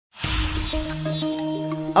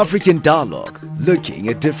African Dialogue, looking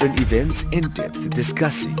at different events in depth,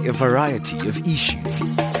 discussing a variety of issues.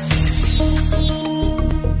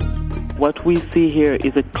 What we see here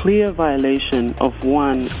is a clear violation of,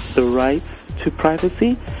 one, the rights to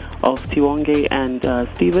privacy of Tiwonge and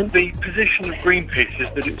Stephen. The position of Greenpeace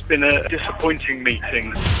is that it's been a disappointing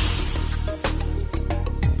meeting.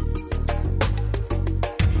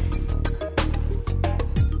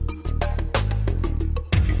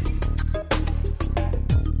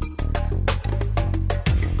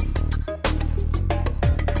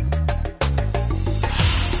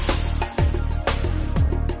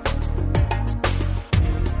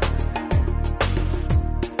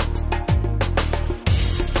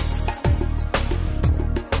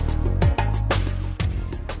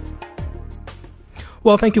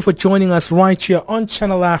 Well, thank you for joining us right here on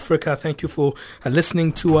Channel Africa. Thank you for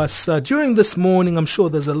listening to us during this morning. I'm sure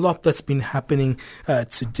there's a lot that's been happening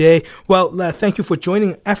today. Well, thank you for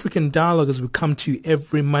joining African Dialogue as we come to you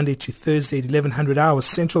every Monday to Thursday at 1100 hours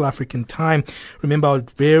Central African time. Remember, our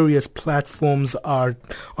various platforms are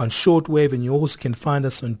on shortwave, and you also can find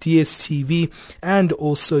us on DSTV, and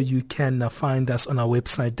also you can find us on our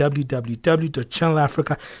website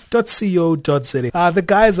www.channelafrica.co.za. The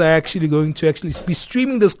guys are actually going to be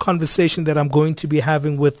streaming this conversation that I'm going to be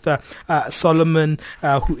having with Solomon,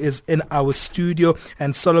 who is in our studio.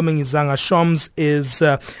 And Solomon Izang Ashoms is,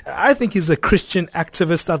 I think he's a Christian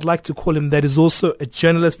activist. I'd like to call him that. He's also a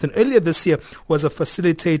journalist, and earlier this year was a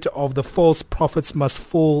facilitator of the False Prophets Must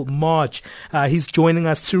Fall March. He's joining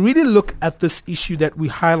us to really look at this issue that we're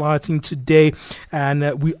highlighting today, and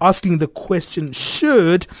we're asking the question,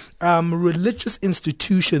 should religious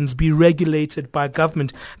institutions be regulated by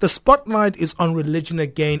government? The spotlight is on religion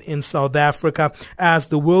again in South Africa as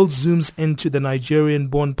the world zooms into the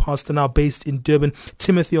Nigerian-born pastor now based in Durban,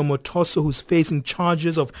 Timothy Omotoso, who's facing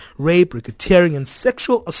charges of rape, racketeering and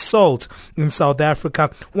sexual assault in South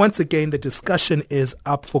Africa. Once again, the discussion is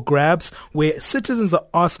up for grabs, where citizens are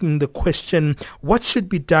asking the question, what should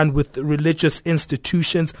be done with religious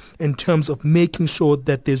institutions in terms of making sure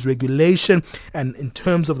that there's regulation, and in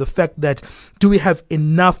terms of the fact that do we have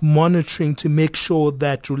enough monitoring to make sure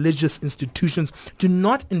that religious institutions do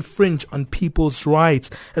not infringe on people's rights,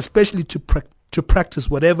 especially to practice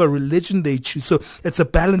whatever religion they choose. So it's a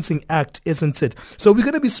balancing act, isn't it? So we're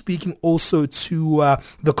going to be speaking also to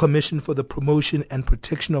the Commission for the Promotion and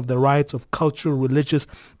Protection of the Rights of Cultural, Religious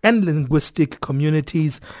and Linguistic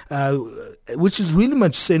Communities, which is really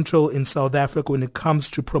much central in South Africa when it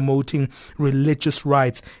comes to promoting religious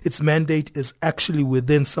rights. Its mandate is actually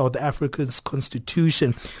within South Africa's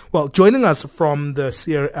constitution. Well, joining us from the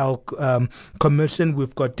CRL Commission,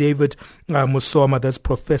 we've got David Mosoma. That's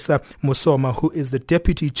Professor Mosoma, who is the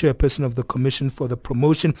Deputy Chairperson of the Commission for the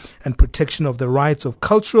Promotion and Protection of the Rights of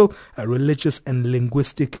Cultural, Religious and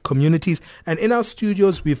Linguistic Communities. And in our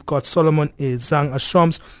studios, we've got Solomon Izang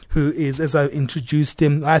Ashoms, who is, as I introduced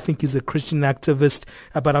him, I think he's a Christian activist,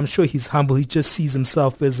 but I'm sure he's humble. He just sees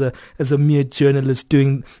himself as a mere journalist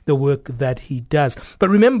doing the work that he does. But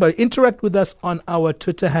remember, interact with us on our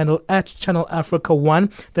Twitter handle at Channel Africa 1.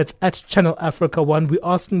 That's at Channel Africa 1. We're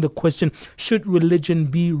asking the question, should religion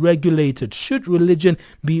be regulated? Should religion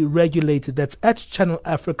be regulated? That's at Channel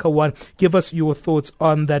Africa 1. Give us your thoughts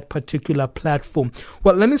on that particular platform.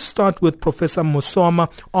 Well, let me start with Professor Mosoma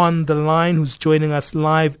on the line, who's joining us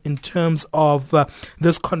live in terms of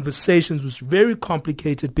this conversation, which is very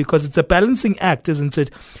complicated because it's a balancing act, isn't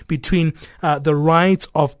it, between the right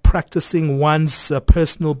of practicing one's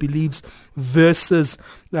personal beliefs versus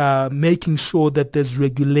making sure that there's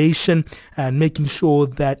regulation and making sure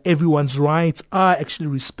that everyone's rights are actually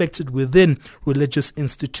respected within religious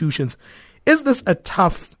institutions. Is this a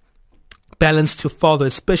tough balance to follow,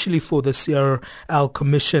 especially for the CRL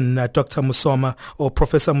Commission, Dr. Mosoma or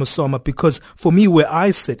Professor Mosoma? Because for me, where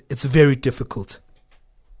I sit, it's very difficult.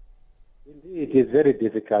 It is very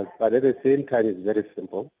difficult, but at the same time, it's very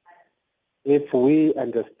simple. If we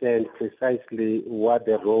understand precisely what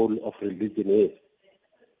the role of religion is,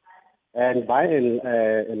 and by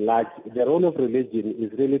and large, the role of religion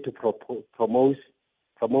is really to promote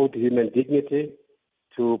human dignity,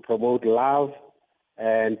 to promote love,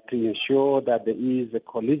 and to ensure that there is a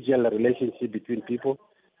collegial relationship between people,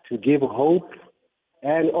 to give hope,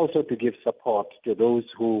 and also to give support to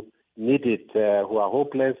those who need it, who are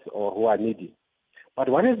hopeless or who are needy. But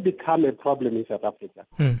what has become a problem in South Africa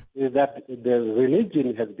is that the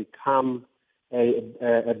religion has become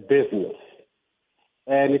a business,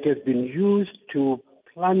 and it has been used to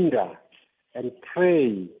plunder and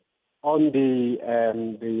prey on the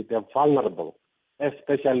vulnerable,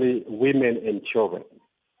 especially women and children.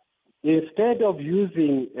 instead of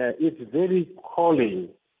using its very calling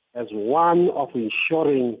as one of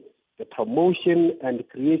ensuring the promotion and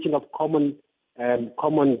creation of common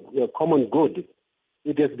good,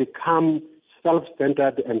 it has become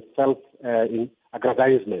self-centered and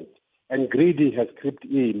self-aggrandizement, and greedy has crept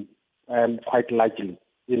in quite largely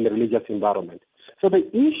in the religious environment. So the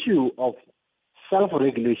issue of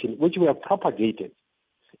self-regulation, which we have propagated,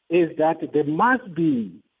 is that there must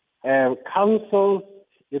be councils.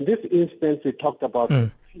 In this instance, we talked about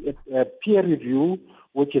peer review,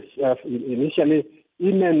 which is initially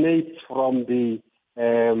emanates from the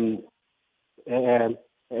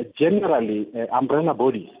generally umbrella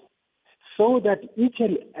bodies, so that each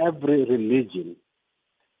and every religion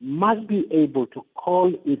must be able to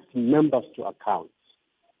call its members to account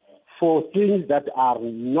for things that are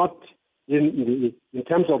not in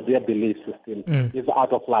terms of their belief system is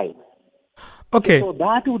out of line. Okay. So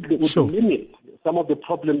that would limit some of the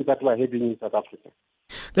problems that we're having in South Africa.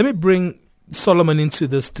 Let me bring Solomon into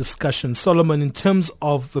this discussion. Solomon, in terms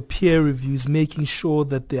of the peer reviews, making sure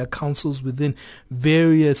that there are councils within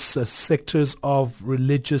various sectors of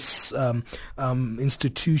religious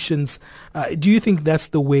institutions, do you think that's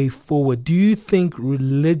the way forward? Do you think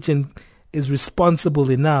religion is responsible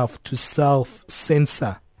enough to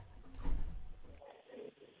self-censor?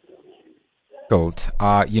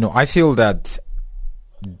 I feel that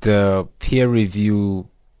the peer review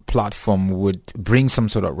platform would bring some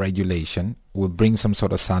sort of regulation, would bring some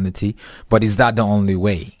sort of sanity, but is that the only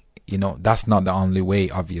way? That's not the only way,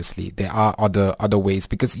 obviously. There are other ways,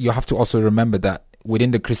 because you have to also remember that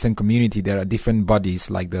within the Christian community, there are different bodies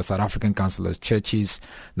like the South African Council of Churches,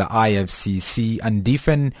 the IFCC, and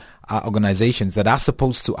different organizations that are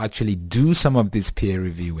supposed to actually do some of this peer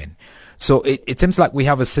reviewing. So it seems like we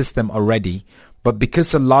have a system already, but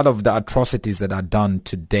because a lot of the atrocities that are done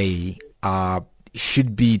today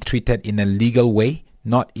should be treated in a legal way,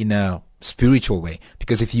 not in a spiritual way.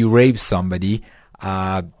 Because if you rape somebody,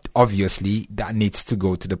 obviously that needs to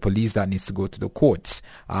go to the police, that needs to go to the courts.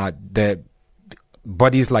 The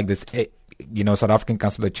bodies like this, South African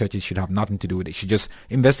Council of Churches should have nothing to do with it. Should just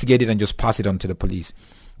investigate it and just pass it on to the police.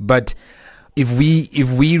 But if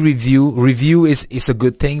we review is a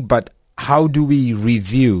good thing, but how do we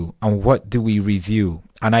review and what do we review?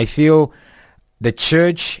 And I feel the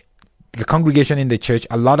church, the congregation in the church,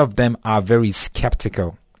 a lot of them are very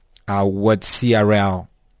skeptical what CRL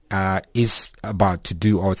is about to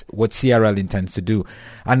do, or what CRL intends to do.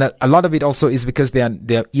 And a lot of it also is because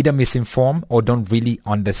they're either misinformed or don't really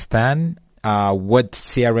understand what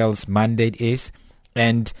CRL's mandate is.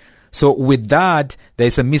 And so with that,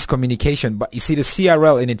 there's a miscommunication. But you see, the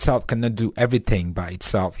CRL in itself cannot do everything by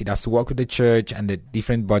itself. It has to work with the church and the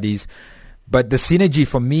different bodies. But the synergy,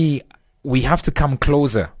 for me, we have to come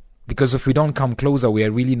closer, because if we don't come closer, we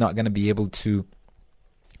are really not going to be able to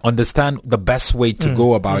understand the best way to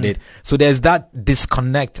go about it. So there's that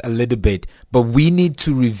disconnect a little bit. But we need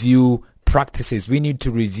to review practices. We need to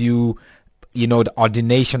review the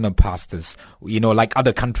ordination of pastors, like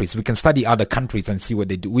other countries. We can study other countries and see what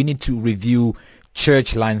they do. We need to review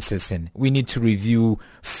church licensing. We need to review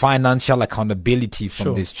financial accountability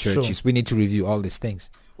from these churches. We need to review all these things.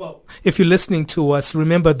 Well, if you're listening to us,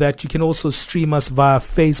 remember that you can also stream us via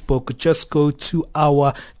Facebook. Just go to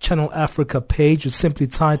our Channel Africa page. It's simply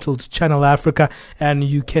titled Channel Africa, and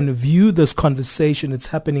you can view this conversation. It's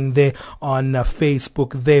happening there on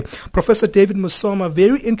Facebook there. Professor David Mosoma,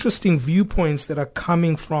 very interesting viewpoints that are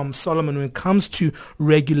coming from Solomon when it comes to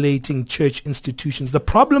regulating church institutions. The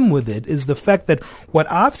problem with it is the fact that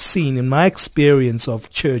what I've seen in my experience of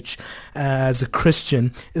church as a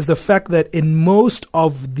Christian is the fact that in most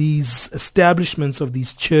of these establishments, of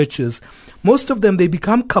these churches, most of them, they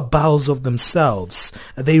become cabals of themselves.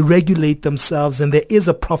 They regulate themselves, and there is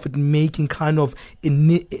a profit-making kind of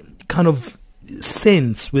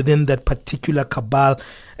sense within that particular cabal.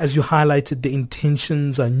 As you highlighted, the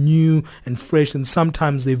intentions are new and fresh, and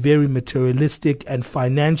sometimes they're very materialistic and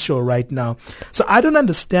financial right now. So I don't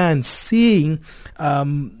understand seeing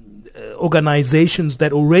organizations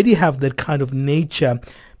that already have that kind of nature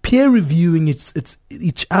peer reviewing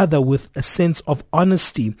each other with a sense of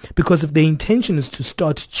honesty, because if the intention is to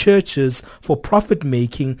start churches for profit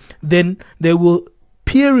making, then they will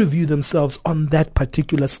peer review themselves on that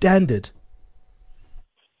particular standard.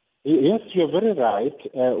 Yes, you're very right.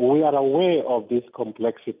 We are aware of these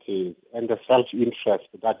complexities and the self-interest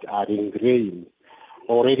that are ingrained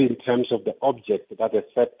already in terms of the object that is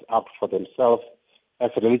set up for themselves as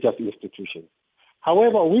religious institutions.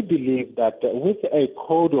 However, we believe that with a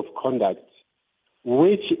code of conduct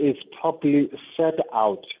which is properly set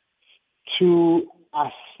out to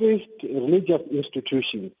assist religious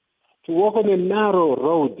institutions to walk on a narrow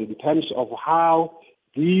road in terms of how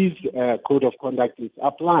these code of conduct is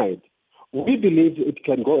applied. We believe it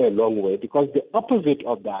can go a long way because the opposite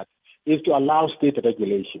of that is to allow state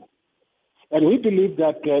regulation. And we believe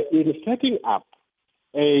that in setting up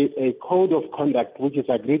a code of conduct which is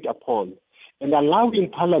agreed upon and allowing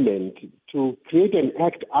Parliament to create an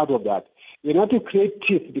act out of that, in order to create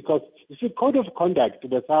teeth, because you see, code of conduct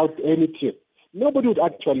without any teeth, nobody would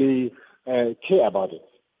actually care about it.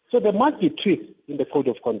 So there must be teeth in the code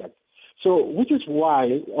of conduct. So, which is why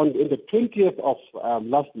in the 20th of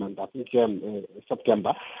last month, I think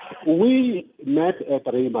September, we met at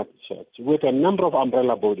Rhema Church with a number of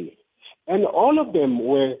umbrella bodies. And all of them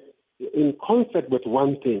were in concert with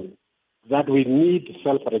one thing, that we need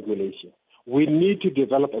self-regulation. We need to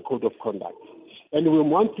develop a code of conduct. And we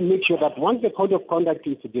want to make sure that once the code of conduct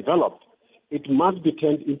is developed, it must be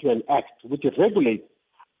turned into an act which regulates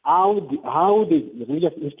how the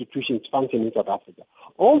religious institutions function in South Africa.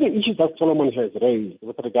 All the issues that Solomon has raised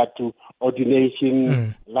with regard to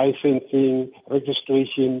ordination, licensing,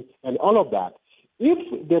 registration, and all of that,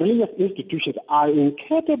 if the religious institutions are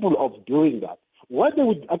incapable of doing that, what they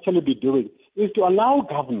would actually be doing is to allow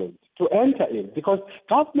government to enter in, because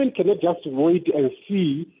government cannot just wait and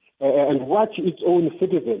see and watch its own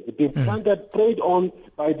citizens be plundered, preyed on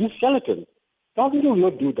by these skeletons. Government will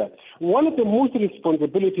not do that. One of the most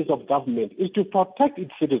responsibilities of government is to protect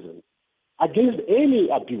its citizens against any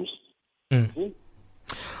abuse.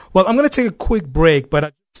 Well, I'm going to take a quick break, but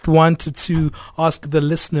I just wanted to ask the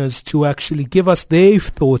listeners to actually give us their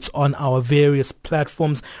thoughts on our various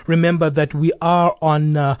platforms. Remember that we are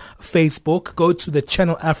on Facebook. Go to the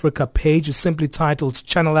Channel Africa page. It's simply titled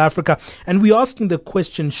Channel Africa. And we're asking the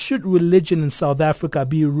question, should religion in South Africa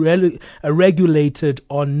be regulated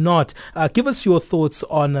or not? Give us your thoughts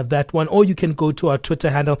on that one. Or you can go to our Twitter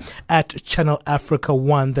handle at Channel Africa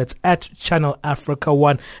 1. That's at Channel Africa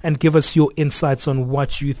 1. And give us your insights on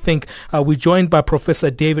what you think. We're joined by Professor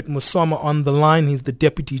David Mosoma on the line. He's the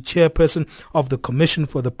Deputy Chairperson of the Commission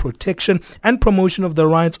for the Protection and Promotion of the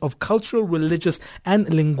Rights of Cultural, Religious and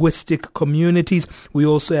Linguistic Communities. We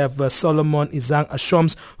also have Solomon Izang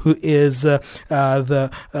Ashoms, who is the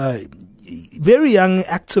very young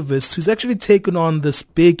activist who's actually taken on this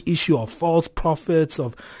big issue of false prophets,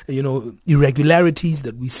 of irregularities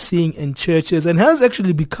that we're seeing in churches, and has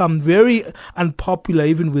actually become very unpopular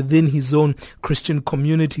even within his own Christian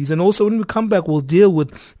communities. And also when we come back, we'll deal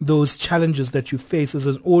with those challenges that you face as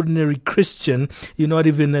an ordinary Christian. You're not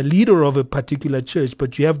even a leader of a particular church,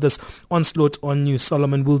 but you have this onslaught on you,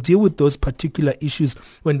 Solomon. We'll deal with those particular issues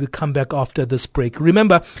when we come back after this break.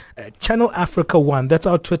 Remember, Channel Africa 1, that's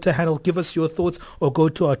our Twitter handle. Give us your thoughts or go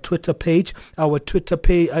to our Twitter page. Our Twitter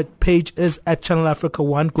page is at Channel Africa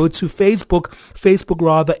 1. Go to Facebook. Facebook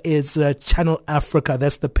is Channel Africa.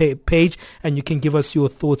 That's the page, and you can give us your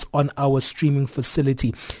thoughts on our streaming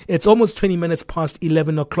facility. It's almost 20 minutes past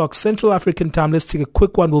 11 o'clock Central African time. Let's take a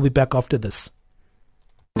quick one. We'll be back after this.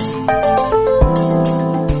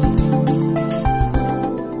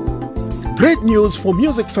 Great news for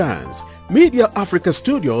music fans. Media Africa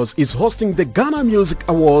Studios is hosting the Ghana Music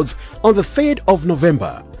Awards on the 3rd of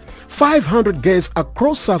November. 500 guests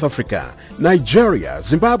across South Africa, Nigeria,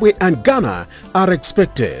 Zimbabwe and Ghana are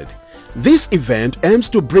expected. This event aims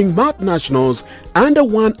to bring multinationals under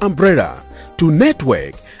one umbrella to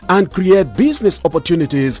network and create business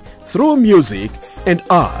opportunities through music and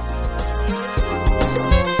art.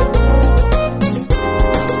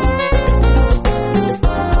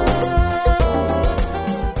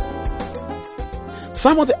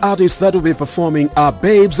 Some of the artists that will be performing are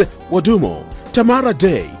Babes Wadumo, Tamara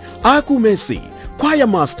Day, Aku Messi, Choir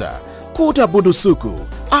Master, Kota Budusuku,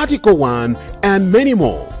 Article 1, and many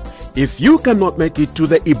more. If you cannot make it to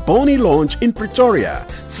the Ebony launch in Pretoria,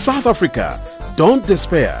 South Africa, don't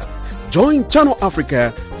despair. Join Channel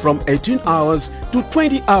Africa from 18 hours to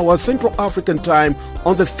 20 hours Central African time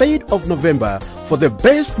on the 3rd of November for the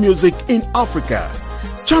best music in Africa.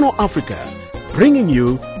 Channel Africa, bringing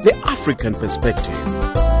you the African perspective.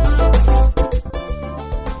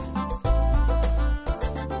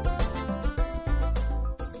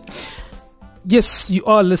 Yes, you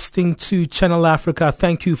are listening to Channel Africa.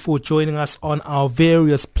 Thank you for joining us on our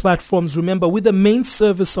various platforms. Remember, we're the main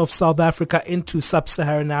service of South Africa into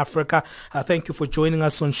Sub-Saharan Africa. Thank you for joining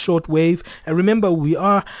us on shortwave. And remember, we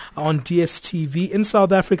are on DSTV in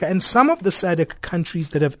South Africa and some of the SADC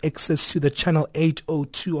countries that have access to the channel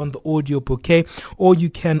 802 on the audio bouquet. Or you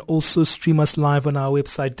can also stream us live on our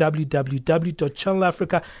website,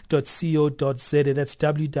 www.channelafrica.co.za. That's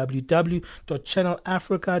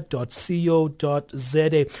www.channelafrica.co.za.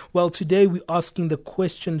 Well, today we're asking the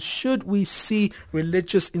question, should we see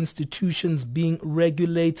religious institutions being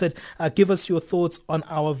regulated? Give us your thoughts on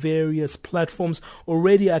our various platforms.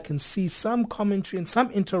 Already I can see some commentary and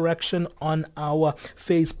some interaction on our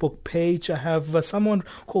Facebook page. I have someone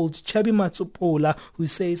called Chabi Matsupola who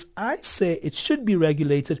says, I say it should be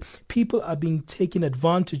regulated. People are being taken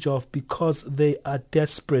advantage of because they are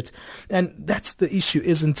desperate. And that's the issue,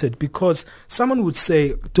 isn't it? Because someone would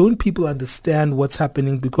say, don't people understand what's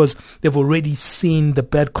happening because they've already seen the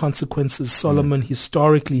bad consequences, Solomon,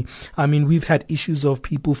 historically. I mean, we've had issues of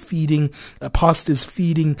people feeding, pastors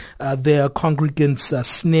feeding their congregants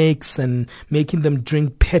snakes and making them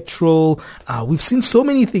drink petrol. We've seen so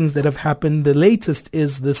many things that have happened. The latest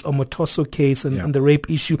is this Omotoso case and the rape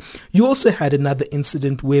issue. You also had another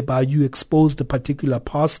incident whereby you exposed a particular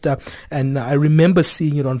pastor, and I remember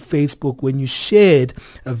seeing it on Facebook when you shared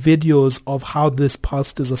videos of how this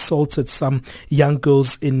pastor's assaulted some young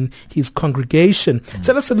girls in his congregation.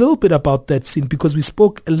 Tell us a little bit about that scene, because we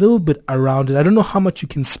spoke a little bit around it. I don't know how much you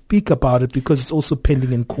can speak about it because it's also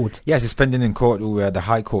pending in court. Yes, it's pending in court. We were at the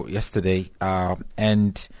High Court yesterday,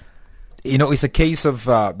 and you know, it's a case of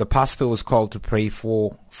the pastor was called to pray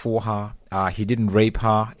for her. He didn't rape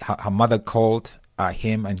her. Her mother called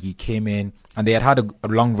him, and he came in, and they had a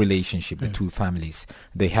long relationship, the two families.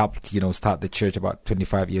 They helped, start the church about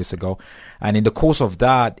 25 years ago. And in the course of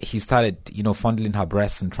that, he started, fondling her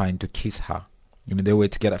breasts and trying to kiss her. They were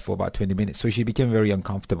together for about 20 minutes. So she became very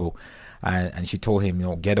uncomfortable. And she told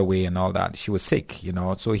him, get away and all that. She was sick,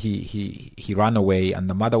 So he ran away, and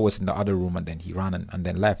the mother was in the other room, and then he ran and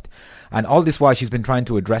then left. And all this while, she's been trying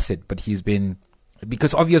to address it, but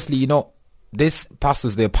because obviously, these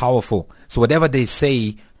pastors, they're powerful. So whatever they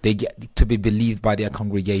say, they get to be believed by their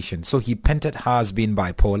congregation. So he painted her as being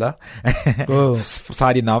bipolar.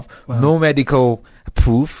 Sad enough. Wow. No medical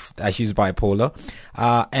proof that she's bipolar.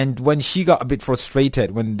 And when she got a bit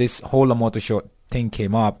frustrated, when this whole Amoto Short thing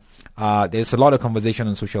came up, there's a lot of conversation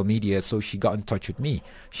on social media, so she got in touch with me.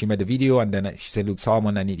 She made a video, and then she said, look,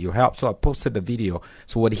 Solomon, I need your help. So I posted the video.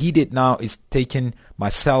 So what he did now is taking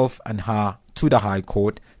myself and her to the High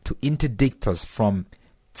Court to interdict us from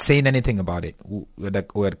saying anything about it. We're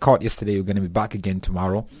at court yesterday. We're going to be back again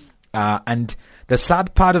tomorrow. And the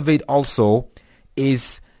sad part of it also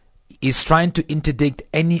is trying to interdict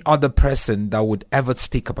any other person that would ever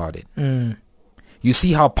speak about it. You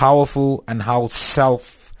see how powerful and how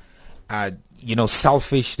selfish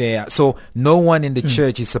they are. So no one in the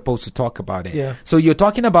church is supposed to talk about it. Yeah. So you're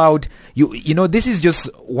talking about, this is just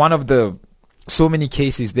one of the so many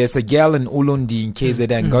cases. There's a girl in Ulundi in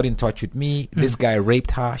KZN got in touch with me. This guy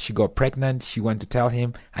raped her. She got pregnant. She went to tell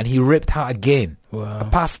him, and he raped her again. Wow. A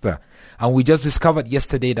pastor. And we just discovered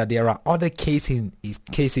yesterday that there are other cases in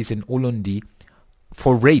Ulundi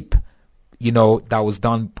for rape, that was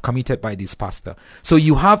committed by this pastor. So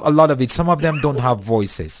you have a lot of it. Some of them don't have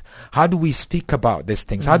voices. How do we speak about these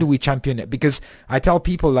things? How do we champion it? Because I tell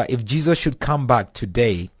people that if Jesus should come back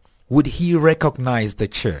today, would he recognize the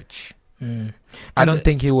church? I don't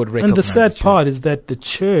think he would recognize. And the sad part is that the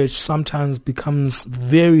church sometimes becomes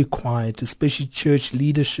very quiet, especially church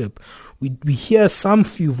leadership. We hear some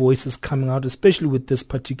few voices coming out, especially with this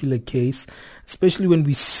particular case, especially when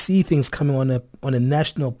we see things coming on a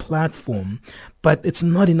national platform, but it's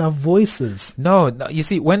not enough voices. No, you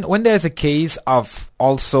see, when there's a case of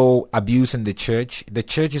also abuse in the church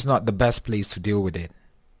is not the best place to deal with it.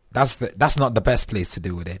 That's not the best place to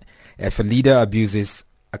deal with it. If a leader abuses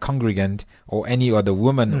a congregant or any other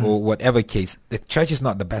woman or whatever case, the church is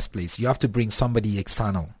not the best place. You have to bring somebody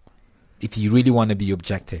external if you really want to be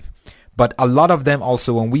objective. But a lot of them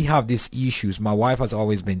also, when we have these issues, my wife has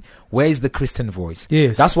always been, where is the Christian voice?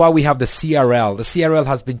 Yes. That's why we have the CRL. The CRL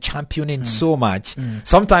has been championing so much.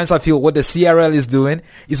 Sometimes I feel what the CRL is doing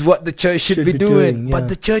is what the church should be doing. But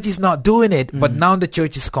the church is not doing it. But now the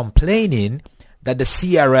church is complaining that the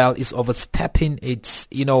CRL is overstepping its,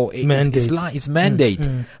 its mandate.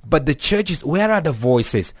 But the church where are the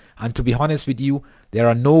voices? And to be honest with you, there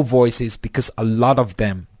are no voices, because a lot of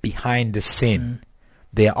them behind the scene,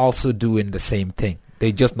 they are also doing the same thing.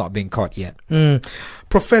 They're just not being caught yet.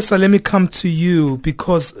 Professor, let me come to you,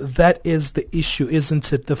 because that is the issue,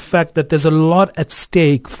 isn't it? The fact that there's a lot at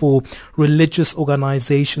stake for religious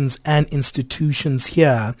organizations and institutions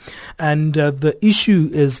here. And the issue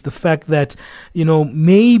is the fact that,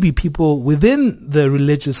 maybe people within the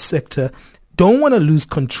religious sector don't want to lose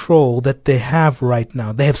control that they have right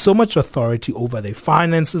now. They have so much authority over their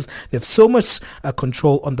finances. They have so much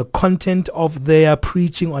control on the content of their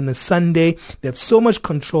preaching on a Sunday. They have so much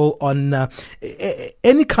control on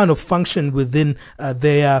any kind of function within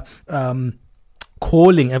their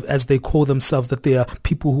calling, as they call themselves, that they are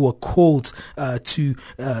people who are called to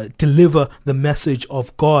deliver the message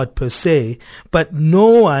of God per se, but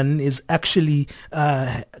no one is actually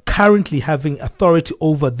currently having authority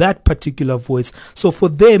over that particular voice. So for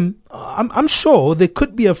them, I'm sure they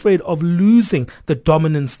could be afraid of losing the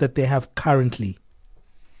dominance that they have currently.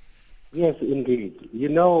 Yes, indeed.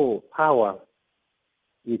 Power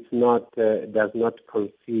does not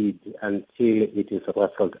concede until it is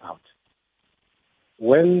wrestled out.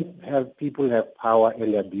 When people have power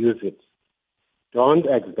and abuse it, don't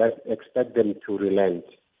expect them to relent,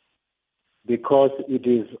 because it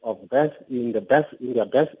is in their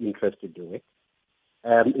best interest to do it.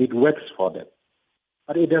 It works for them.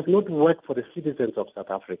 But it does not work for the citizens of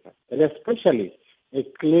South Africa, and especially a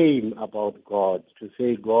claim about God, to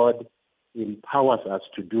say God empowers us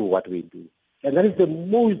to do what we do. And that is the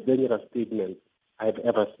most dangerous statement I've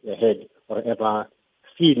ever heard or ever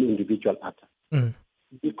seen individual utter.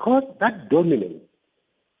 Because that dominance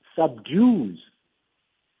subdues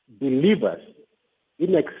believers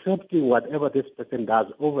in accepting whatever this person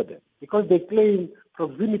does over them, because they claim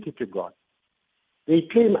proximity to God. They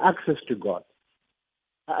claim access to God.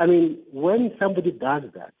 I mean, when somebody does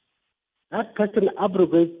that, that person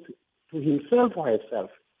abrogates to himself or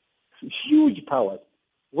herself huge powers.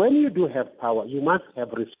 When you do have power, you must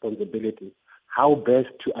have responsibility, how best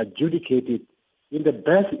to adjudicate it in the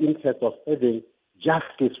best interest of having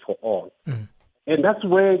justice for all. And that's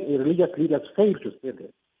where religious leaders fail to say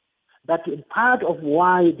this. That part of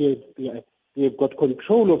why they've got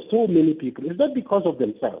control of so many people is not because of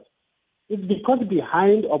themselves. It's because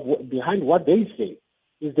behind what they say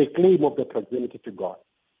is the claim of the proximity to God.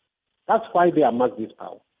 That's why they amass this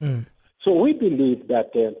power. So we believe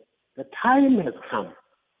that the time has come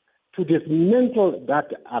to dismantle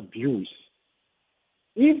that abuse.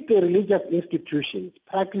 If the religious institutions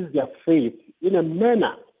practice their faith in a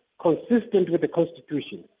manner consistent with the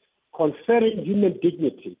Constitution, conferring human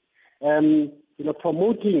dignity,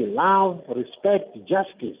 promoting love, respect,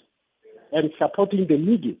 justice, and supporting the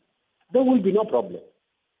needy, there will be no problem.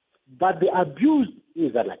 But the abuse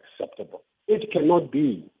is unacceptable. It cannot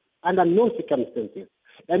be under no circumstances.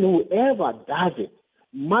 And whoever does it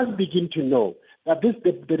must begin to know that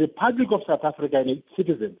the Republic of South Africa and its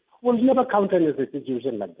citizens will never countenance a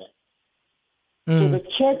situation like that. So the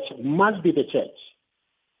church must be the church.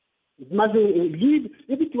 It must lead.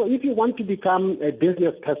 If you want to become a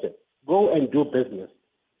business person, go and do business,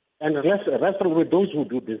 and wrestle with those who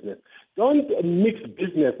do business. Don't mix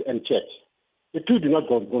business and church. The two do not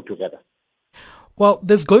go together. Well,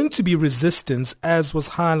 there's going to be resistance, as was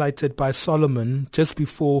highlighted by Solomon just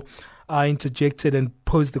before I interjected and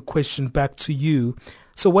posed the question back to you.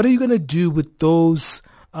 So what are you going to do with those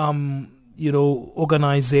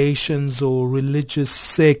organizations or religious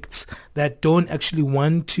sects that don't actually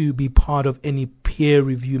want to be part of any peer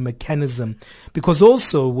review mechanism? Because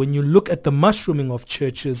also, when you look at the mushrooming of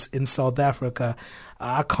churches in South Africa,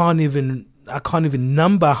 I can't even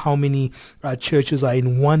number how many churches are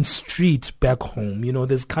in one street back home.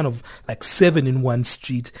 There's kind of like 7 in one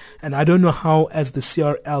street. And I don't know how, as the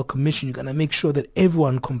CRL Commission, you're going to make sure that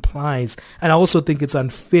everyone complies. And I also think it's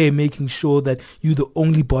unfair making sure that you're the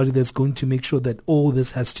only body that's going to make sure that all this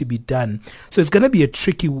has to be done. So it's going to be a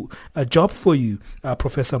tricky job for you,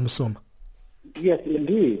 Professor Mosoma. Yes,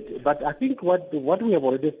 indeed. But I think what we have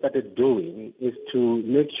already started doing is to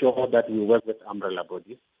make sure that we work with umbrella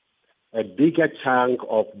bodies, a bigger chunk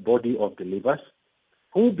of body of believers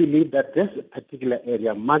who believe that this particular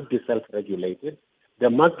area must be self-regulated. There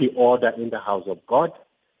must be order in the house of God.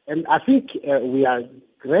 And I think we are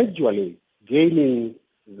gradually gaining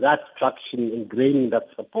that traction and gaining that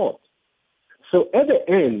support. So at the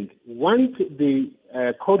end, once the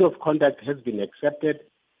code of conduct has been accepted,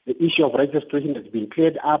 the issue of registration has been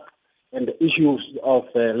cleared up, and the issues of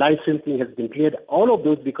licensing has been cleared, all of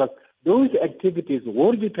those, because those activities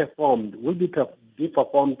will be performed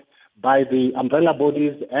by the umbrella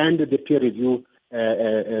bodies and the peer review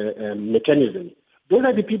mechanism. Those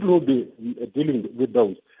are the people who will be dealing with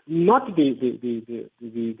those, not the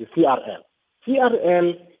CRL.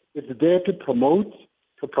 CRL is there to promote,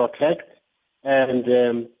 to protect, and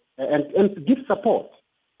give support,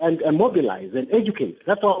 and mobilize and educate.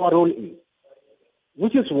 That's what our role is,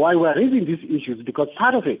 which is why we're raising these issues, because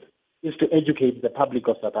part of it is to educate the public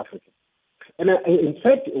of South Africa. And in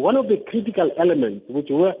fact, one of the critical elements which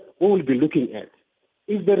we will be looking at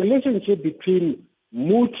is the relationship between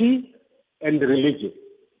Muti and religion,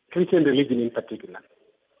 Christian religion in particular.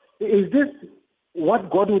 Is this what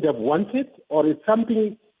God would have wanted, or is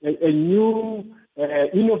something, a new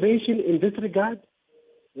innovation in this regard?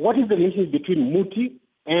 What is the relationship between Muti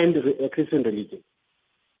and Christian religion?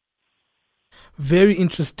 Very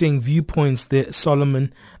interesting viewpoints there,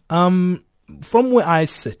 Solomon. From where I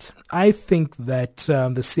sit, I think that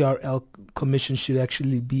the CRL Commission should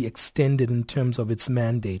actually be extended in terms of its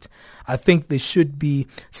mandate. I think there should be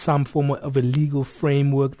some form of a legal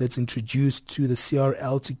framework that's introduced to the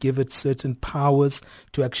CRL to give it certain powers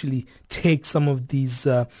to actually take some of these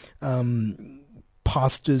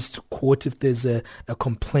pastors to court if there's a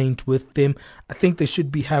complaint with them. I think they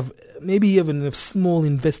should have maybe even a small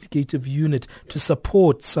investigative unit to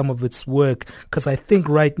support some of its work, because I think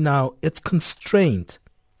right now it's constrained.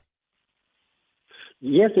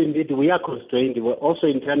 Yes, indeed, we are constrained. We're also,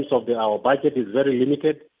 in terms of our budget is very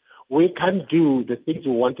limited. We can't do the things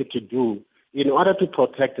we wanted to do in order to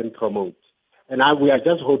protect and promote. And we are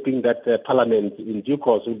just hoping that Parliament in due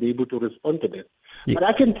course will be able to respond to this. Yeah. But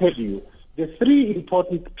I can tell you, the three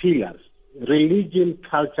important pillars, religion,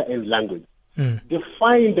 culture, and language,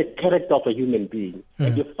 define the character of a human being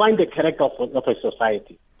and define the character of a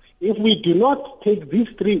society. If we do not take these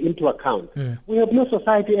three into account, we have no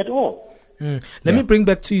society at all. Let me bring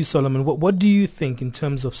back to you, Solomon. What do you think in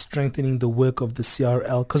terms of strengthening the work of the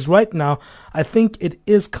CRL? Because right now, I think it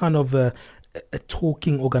is kind of a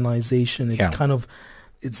talking organization.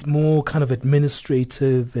 It's more kind of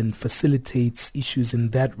administrative and facilitates issues in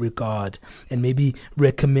that regard, and maybe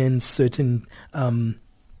recommends certain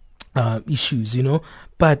issues,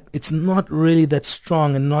 but it's not really that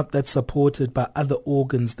strong and not that supported by other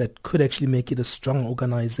organs that could actually make it a strong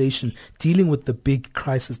organization dealing with the big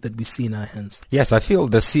crisis that we see in our hands. Yes, I feel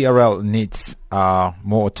the CRL needs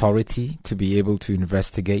more authority to be able to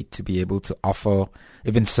investigate, to be able to offer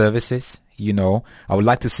even services. I would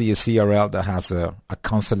like to see a CRL that has a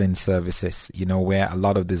counseling services, where a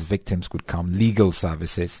lot of these victims could come, legal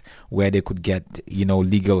services, where they could get,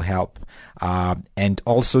 legal help, and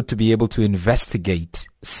also to be able to investigate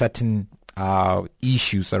certain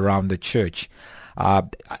issues around the church. The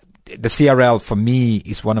CRL, for me,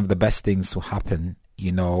 is one of the best things to happen,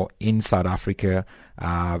 in South Africa,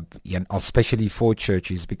 and especially for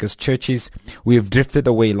churches, because churches, we have drifted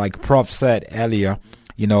away, like Prof said earlier.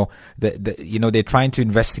 They're trying to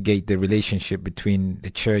investigate the relationship between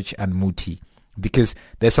the church and Muti, because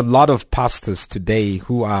there's a lot of pastors today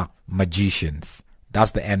who are magicians.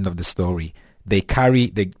 That's the end of the story. They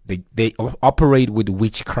operate with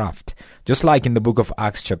witchcraft, just like in the book of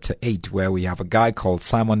Acts chapter 8, where we have a guy called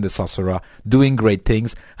Simon the sorcerer doing great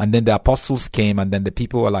things, and then the apostles came, and then the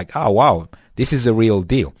people were like, oh wow, this is a real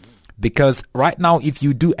deal. Because right now, if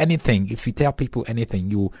you do anything, if you tell people anything,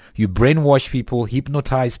 you brainwash people,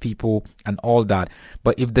 hypnotize people, and all that.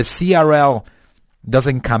 But if the CRL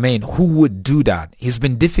doesn't come in, who would do that? It's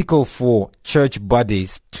been difficult for church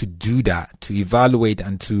bodies to do that, to evaluate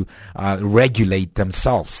and to regulate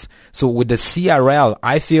themselves. So with the CRL,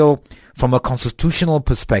 I feel from a constitutional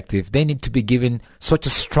perspective, they need to be given such a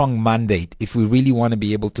strong mandate if we really want to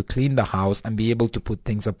be able to clean the house and be able to put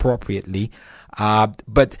things appropriately.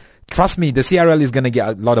 But trust me, the CRL is going to get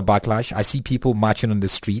a lot of backlash. I see people marching on the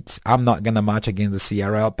streets. I'm not going to march against the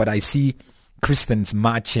CRL, but I see Christians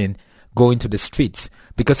marching, going to the streets,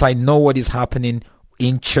 because I know what is happening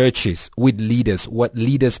in churches with leaders, what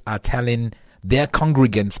leaders are telling their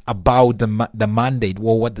congregants about the mandate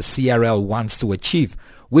or what the CRL wants to achieve,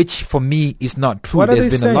 which for me is not true. What are they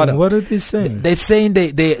saying? What are they saying? They're saying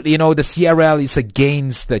the CRL is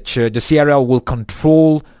against the church. The CRL will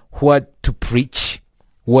control what to preach,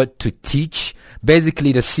 what to teach.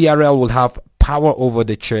 Basically, the CRL will have power over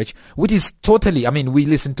the church, which is totally, we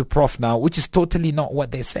listen to Prof now, which is totally not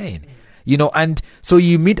what they're saying. And so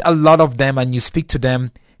you meet a lot of them and you speak to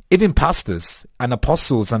them, even pastors and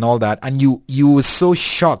apostles and all that, and you were so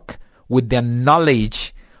shocked with their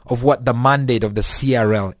knowledge of what the mandate of the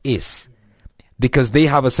CRL is, because they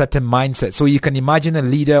have a certain mindset. So you can imagine a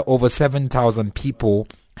leader over 7,000 people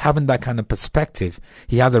having that kind of perspective.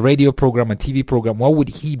 He has a radio program, a TV program. What would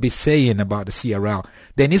he be saying about the CRL?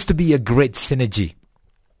 There needs to be a great synergy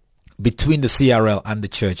between the CRL and the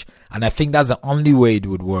church, and I think that's the only way it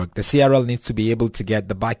would work. The CRL needs to be able to get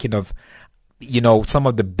the backing of some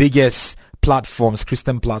of the biggest platforms,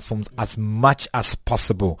 Christian platforms, as much as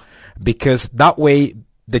possible, because that way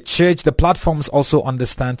the church, the platforms also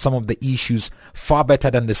understand some of the issues far better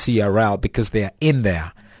than the CRL, because they are in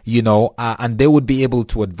there, and they would be able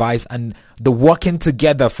to advise. And the working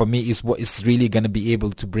together for me is what is really going to be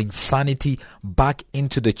able to bring sanity back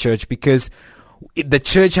into the church, because the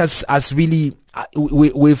church has really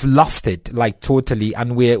we've lost it like totally,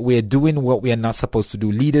 and we're doing what we are not supposed to do.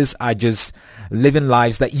 Leaders are just living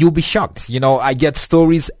lives that you'll be shocked. I get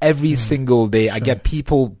stories every single day. Sure. I get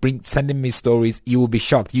people sending me stories. You will be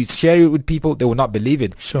shocked. You share it with people, they will not believe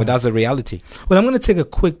it. Sure. But that's a reality. Well, I'm going to take a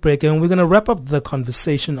quick break, and we're going to wrap up the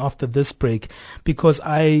conversation after this break, because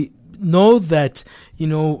I know that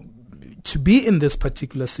to be in this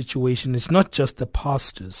particular situation is not just the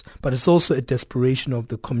pastors, but it's also a desperation of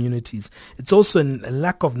the communities. It's also a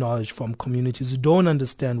lack of knowledge from communities who don't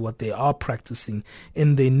understand what they are practicing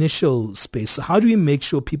in the initial space. So how do we make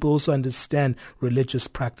sure people also understand religious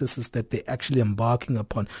practices that they're actually embarking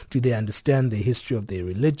upon? Do they understand the history of their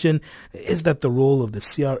religion? Is that the role of the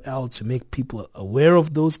CRL to make people aware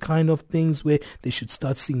of those kind of things, where they should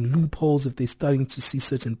start seeing loopholes if they're starting to see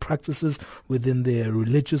certain practices within their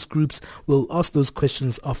religious groups? We'll ask those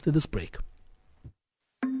questions after this break.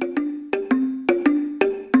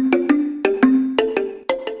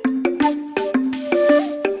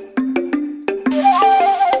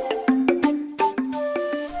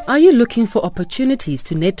 Are you looking for opportunities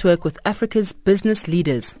to network with Africa's business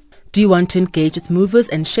leaders? Do you want to engage with movers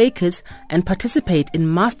and shakers and participate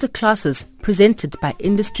in master classes presented by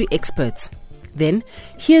industry experts? Then,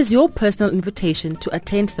 here's your personal invitation to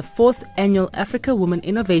attend the 4th Annual Africa Women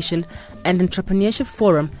Innovation and Entrepreneurship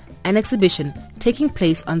Forum and Exhibition taking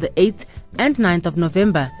place on the 8th and 9th of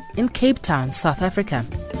November in Cape Town, South Africa.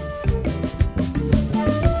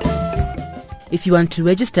 If you want to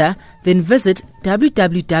register, then visit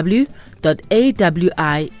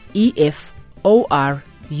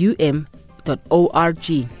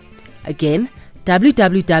www.awieforum.org. Again,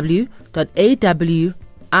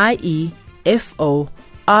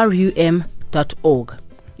 www.awieforum.org.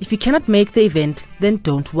 If you cannot make the event, then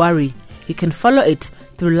don't worry. You can follow it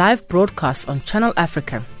through live broadcasts on Channel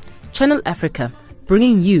Africa. Channel Africa,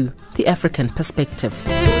 bringing you the African perspective.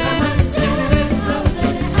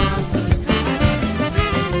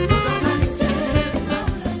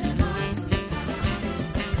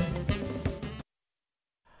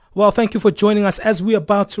 Well, thank you for joining us as we're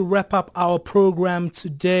about to wrap up our program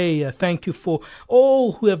today. Thank you for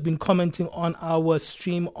all who have been commenting on our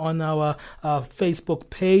stream on our Facebook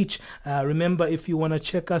page. Remember, if you want to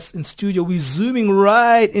check us in studio, we're zooming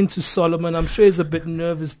right into Solomon. I'm sure he's a bit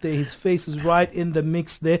nervous there. His face is right in the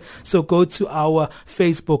mix there. So go to our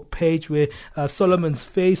Facebook page where Solomon's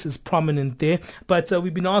face is prominent there. But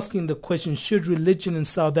we've been asking the question, should religion in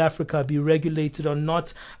South Africa be regulated or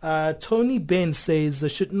not? Tony Ben says,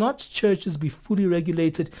 should not churches be fully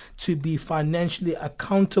regulated to be financially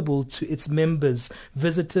accountable to its members,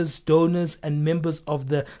 visitors, donors, and members of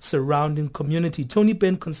the surrounding community? Tony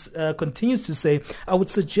Ben continues to say, I would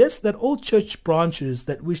suggest that all church branches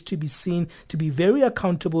that wish to be seen to be very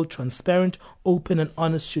accountable, transparent, open, and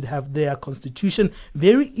honest should have their constitution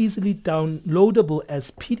very easily downloadable as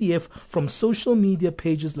PDF from social media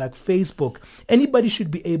pages like Facebook. Anybody should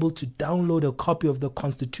be able to download a copy of the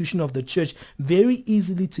constitution of the church very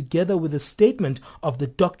easily together with a statement of the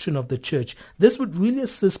doctrine of the church. This would really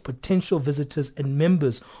assist potential visitors and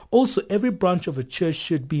members. Also, every branch of a church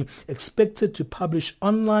should be expected to publish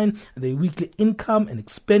online their weekly income and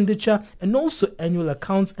expenditure, and also annual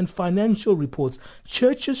accounts and financial reports.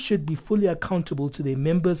 Churches should be fully accountable to their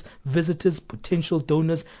members, visitors, potential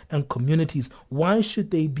donors, and communities. Why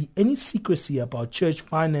should there be any secrecy about church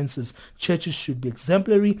finances? Churches should be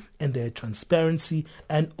exemplary in their transparency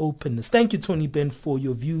and openness. Thank you, Tony Ben, for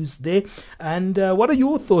your views there. And what are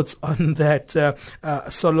your thoughts on that,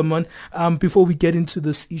 Solomon? Before we get into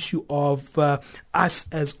this issue of us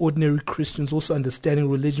as ordinary Christians also understanding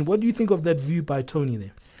religion, what do you think of that view by Tony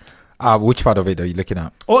there? Which part of it are you looking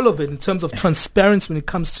at? All of it, in terms of transparency when it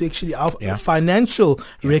comes to actually our financial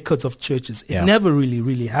records of churches. It never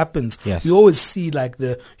really happens. Yes. You always see like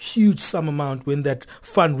the huge sum amount when that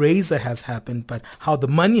fundraiser has happened, but how the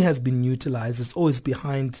money has been utilized is always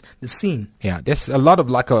behind the scene. Yeah, there's a lot of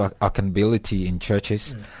lack of accountability in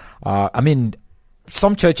churches. I mean,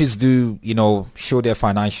 some churches do, show their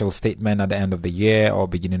financial statement at the end of the year or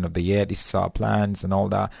beginning of the year. This is our plans and all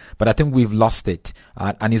that. But I think we've lost it.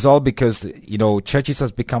 And it's all because, churches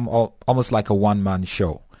has become almost like a one-man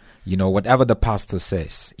show. Whatever the pastor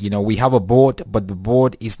says. We have a board, but the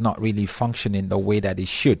board is not really functioning the way that it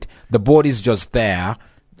should. The board is just there,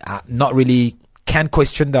 not really, can't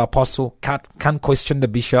question the apostle, can't question the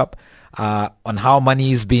bishop on how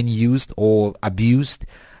money is being used or abused.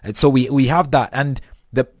 And so we have that, and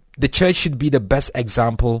the church should be the best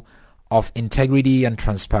example of integrity and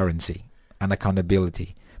transparency and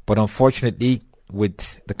accountability. But unfortunately,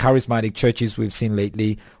 with the charismatic churches we've seen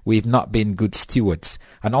lately, we've not been good stewards.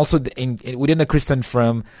 And also within the Christian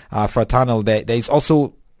fraternal, there is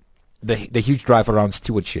also the huge drive around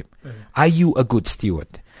stewardship. Are you a good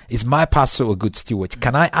steward? Is my pastor a good steward?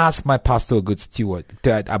 Can I ask my pastor a good steward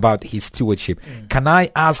about his stewardship? Can I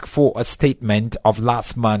ask for a statement of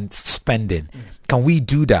last month's spending? Can we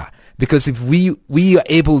do that? Because if we are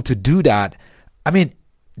able to do that, I mean,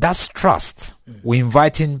 that's trust. We're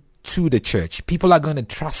inviting to the church. People are going to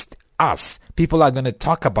trust us. People are going to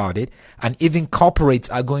talk about it, and even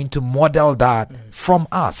corporates are going to model that from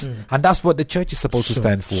us. And that's what the church is supposed to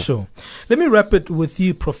stand for. Sure. Let me wrap it with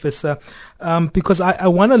you, Professor, because I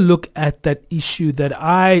want to look at that issue that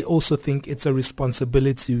I also think it's a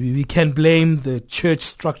responsibility. We can blame the church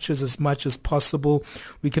structures as much as possible.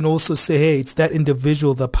 We can also say, hey, it's that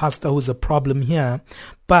individual, the pastor, who's a problem here.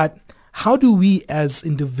 But how do we as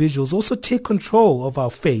individuals also take control of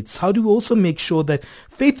our faiths? How do we also make sure that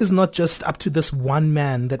faith is not just up to this one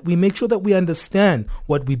man, that we make sure that we understand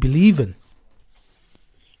what we believe in?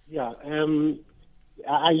 Yeah,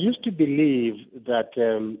 I used to believe that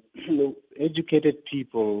educated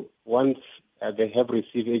people, once they have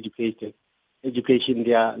received education,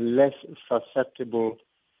 they are less susceptible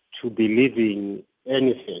to believing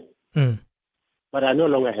anything. But I no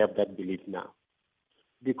longer have that belief now,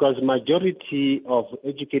 because majority of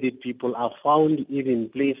educated people are found even in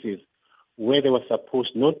places where they were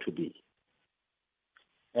supposed not to be.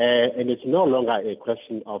 And it's no longer a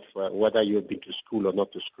question of whether you've been to school or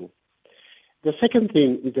not to school. The second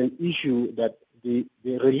thing is an issue that the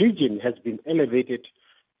religion has been elevated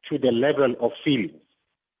to the level of feeling.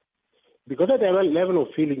 Because at the level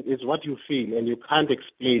of feeling is what you feel, and you can't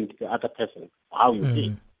explain to the other person how you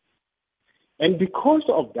feel. And because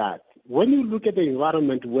of that, when you look at the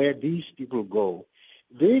environment where these people go,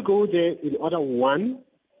 they go there in order, one,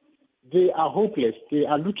 they are hopeless. They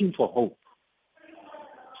are looking for hope.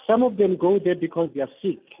 Some of them go there because they are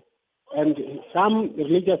sick. And some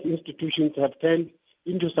religious institutions have turned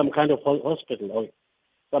into some kind of hospital or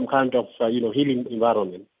some kind of healing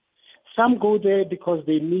environment. Some go there because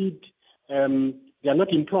they need, they are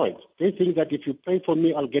not employed. They think that if you pray for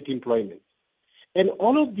me, I'll get employment. And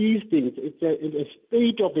all of these things, it's a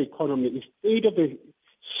state of the economy, a state of the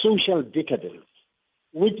social decadence,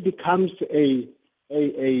 which becomes an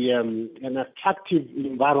attractive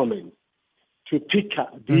environment to pick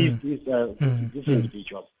up these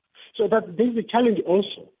individuals. So that there's a challenge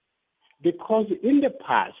also, because in the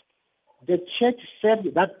past, the church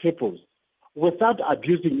served that purpose without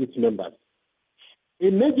abusing its members.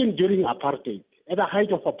 Imagine during apartheid, at the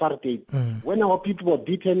height of apartheid, when our people were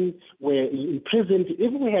beaten, were imprisoned,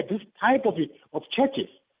 if we had this type of churches,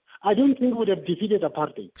 I don't think we would have defeated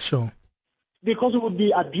apartheid. Sure. Because it would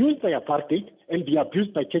be abused by apartheid and be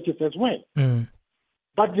abused by churches as well.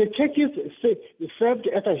 But the churches served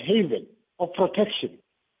as a haven of protection,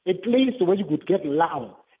 a place where you could get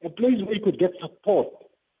love, a place where you could get support,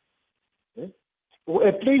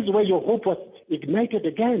 a place where your hope was ignited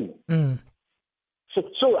again.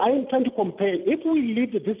 So I am trying to compare. If we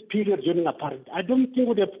lived this period during apartheid, I don't think we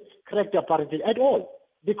would have cracked apartheid at all,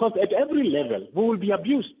 because at every level we will be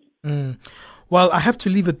abused. Well, I have to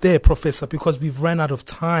leave it there, Professor, because we've run out of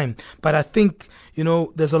time. But I think,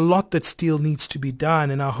 there's a lot that still needs to be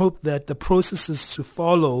done. And I hope that the processes to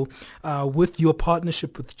follow with your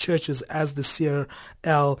partnership with churches as the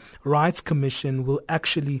CRL Rights Commission will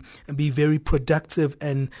actually be very productive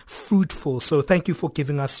and fruitful. So thank you for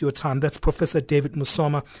giving us your time. That's Professor David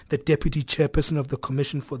Mosoma, the Deputy Chairperson of the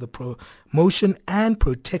Commission for the Promotion and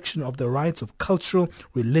Protection of the Rights of Cultural,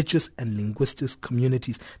 Religious and Linguistic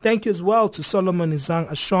Communities. Thank you as well to Solomon Izang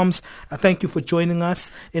Ashoms. Thank you for joining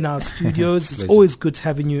us in our studios. It's always good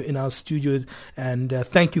having you in our studio, and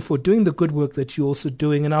thank you for doing the good work that you're also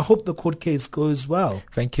doing, and I hope the court case goes well.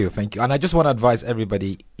 Thank you. And I just want to advise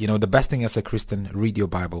everybody, the best thing as a Christian, read your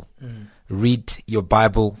Bible. Read your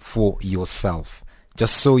Bible for yourself,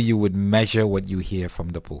 just so you would measure what you hear from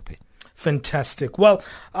the pulpit. Fantastic. Well,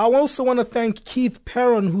 I also want to thank Keith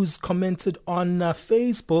Perron, who's commented on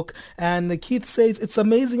Facebook. And Keith says, it's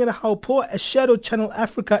amazing at how poor a shadow Channel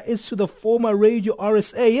Africa is to the former Radio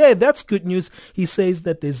RSA. Yeah, that's good news. He says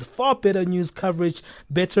that there's far better news coverage,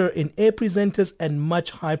 better in air presenters, and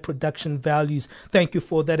much high production values. Thank you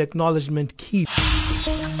for that acknowledgement, Keith.